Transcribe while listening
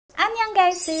Annyeong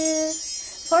Guyseu!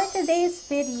 For today's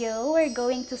video, we're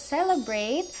going to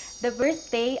celebrate the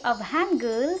birthday of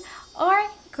Hangul or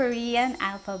Korean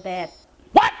alphabet.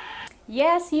 What?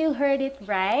 Yes, you heard it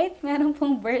right. Meron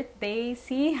pong birthday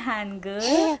si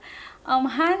Hangul.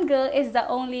 Hangul is the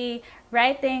only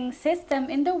writing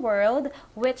system in the world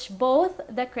which both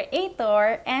the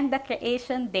creator and the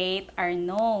creation date are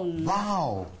known.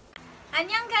 Wow!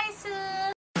 Annyeong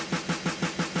Guyseu!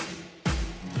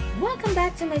 Welcome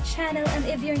back to my channel, and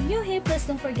if you're new here, please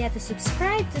don't forget to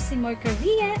subscribe to see more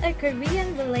Korean or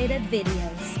Korean related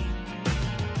videos.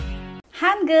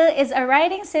 Hangul is a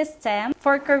writing system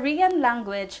for Korean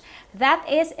language that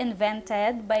is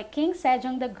invented by King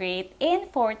Sejong the Great in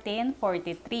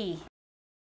 1443.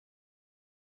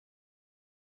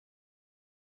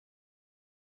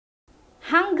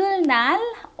 Hangul Nal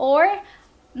or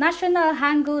National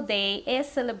Hangul Day is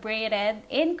celebrated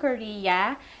in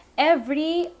Korea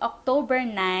every October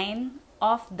 9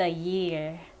 of the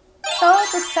year. So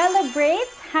to celebrate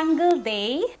Hangul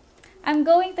Day, I'm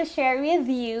going to share with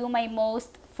you my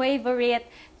most favorite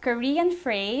Korean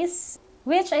phrase,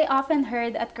 which I often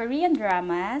heard at Korean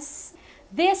dramas.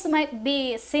 This might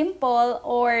be simple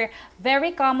or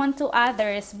very common to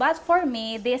others, but for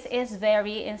me, this is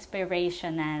very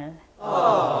inspirational.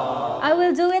 Aww. I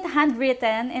will do it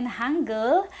handwritten in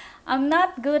Hangul. I'm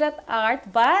not good at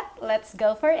art, but let's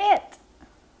go for it.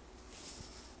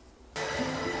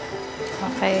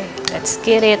 Okay, let's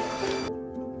get it.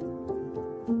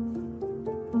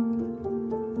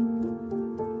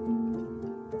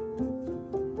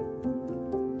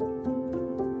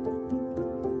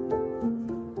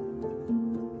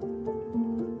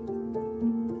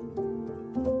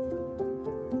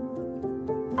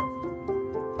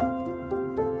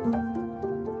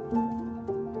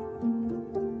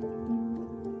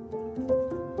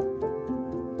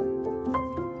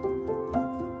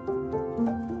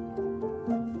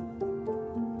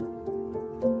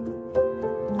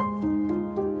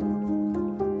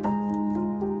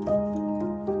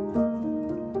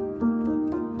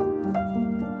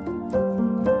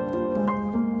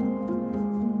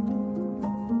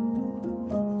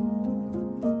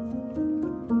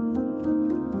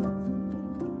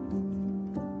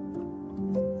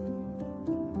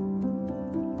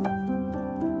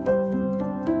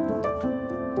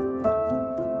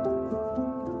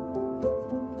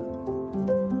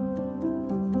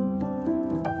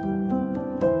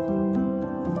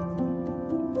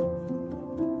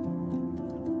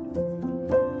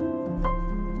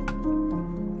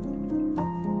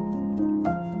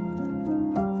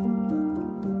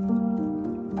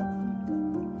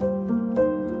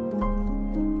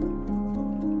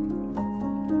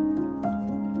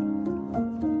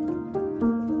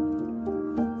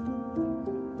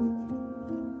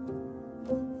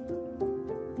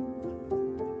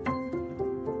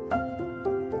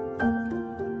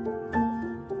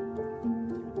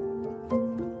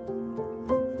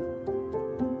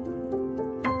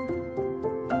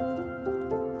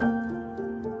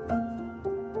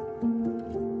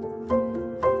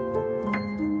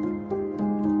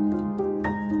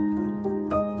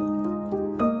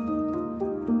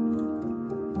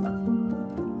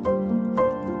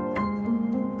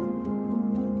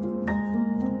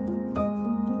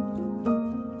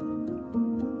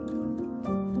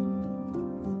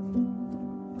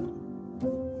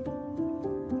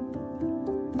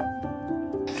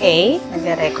 Okay,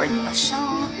 nag-record pa siya.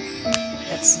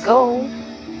 Let's go!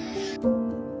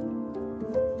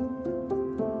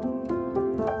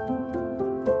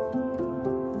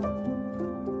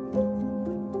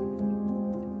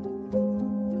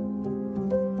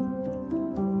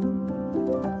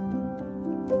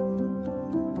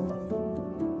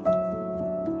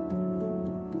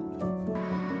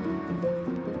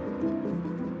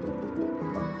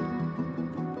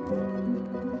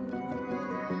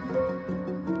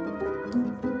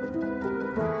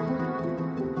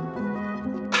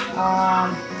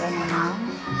 ito naman,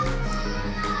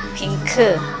 pink.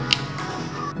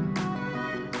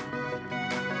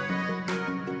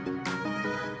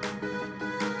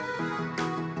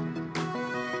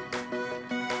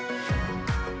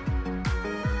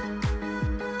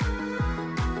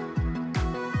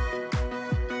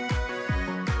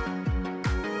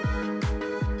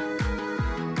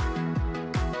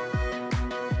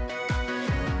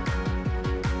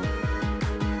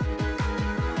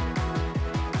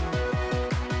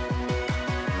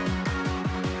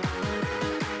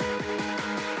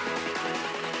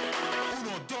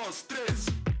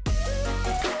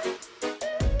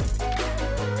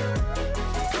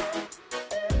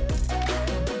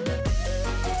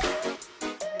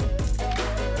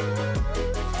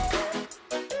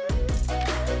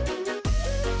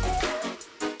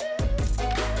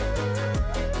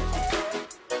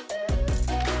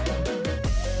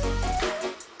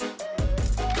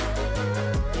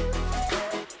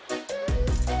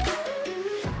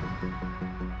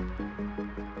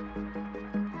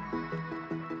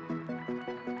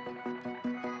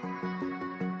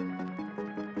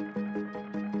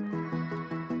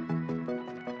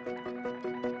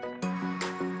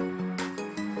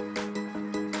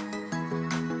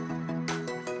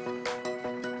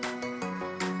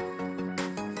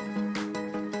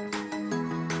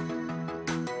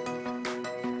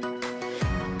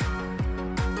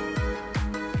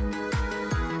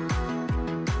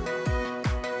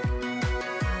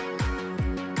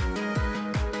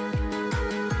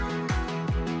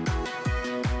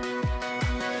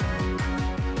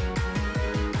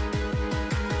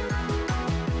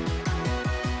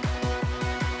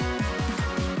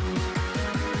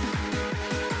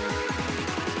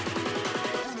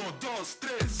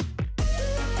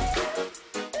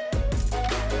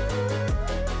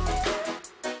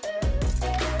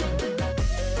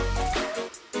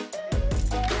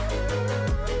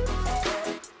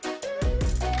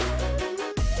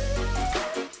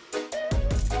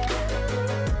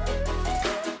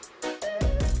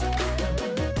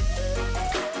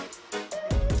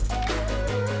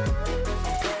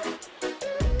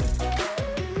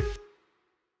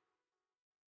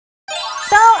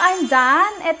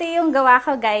 done. Ito yung gawa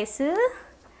ko, guys.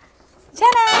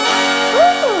 Tcharam!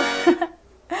 Woo!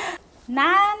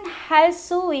 Nan 할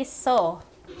수 있어.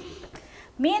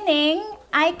 Meaning,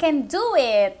 I can do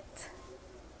it.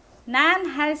 난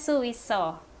할 수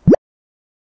있어.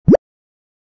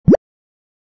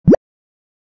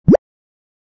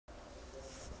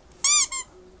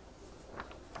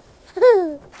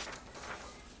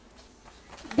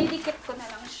 Didikit ko na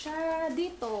lang siya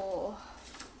dito.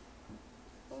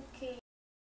 Okay.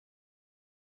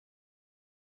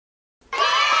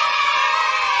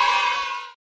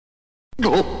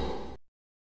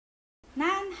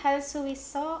 난 할 수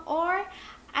있어 or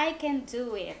I can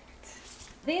do it.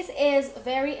 This is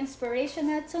very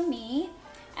inspirational to me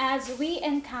as we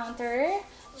encounter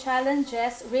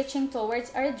challenges reaching towards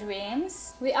our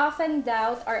dreams. We often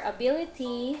doubt our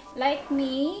ability. Like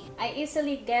me, I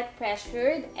easily get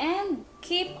pressured and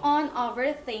keep on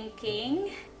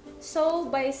overthinking. So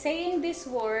by saying these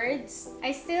words,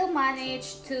 I still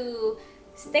manage to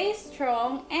stay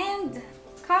strong and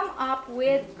come up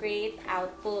with great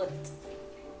output.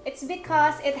 It's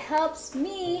because it helps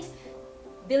me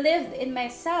believe in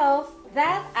myself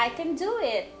that I can do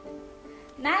it.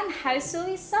 난 할 수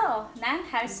있어. 난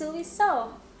할 수 있어.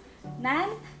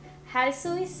 난 할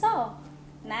수 있어.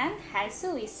 난 할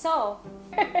수 있어.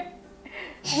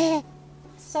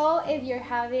 So if you're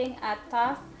having a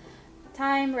tough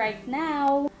time right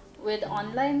now with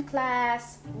online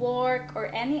class, work, or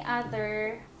any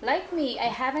other, like me, I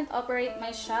haven't operated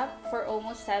my shop for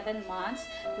almost 7 months.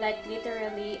 Like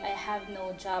literally, I have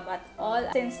no job at all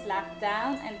since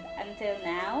lockdown and until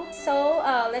now. So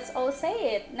let's all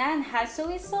say it. 난 할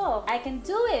수 있어. I can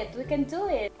do it. We can do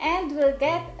it. And we'll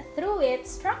get through it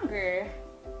stronger.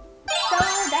 So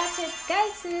that's it,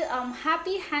 guys.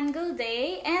 Happy Hangul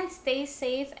Day and stay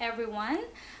safe, everyone.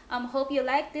 Hope you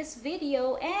like this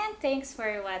video and thanks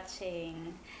for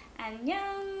watching.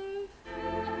 Annyeong!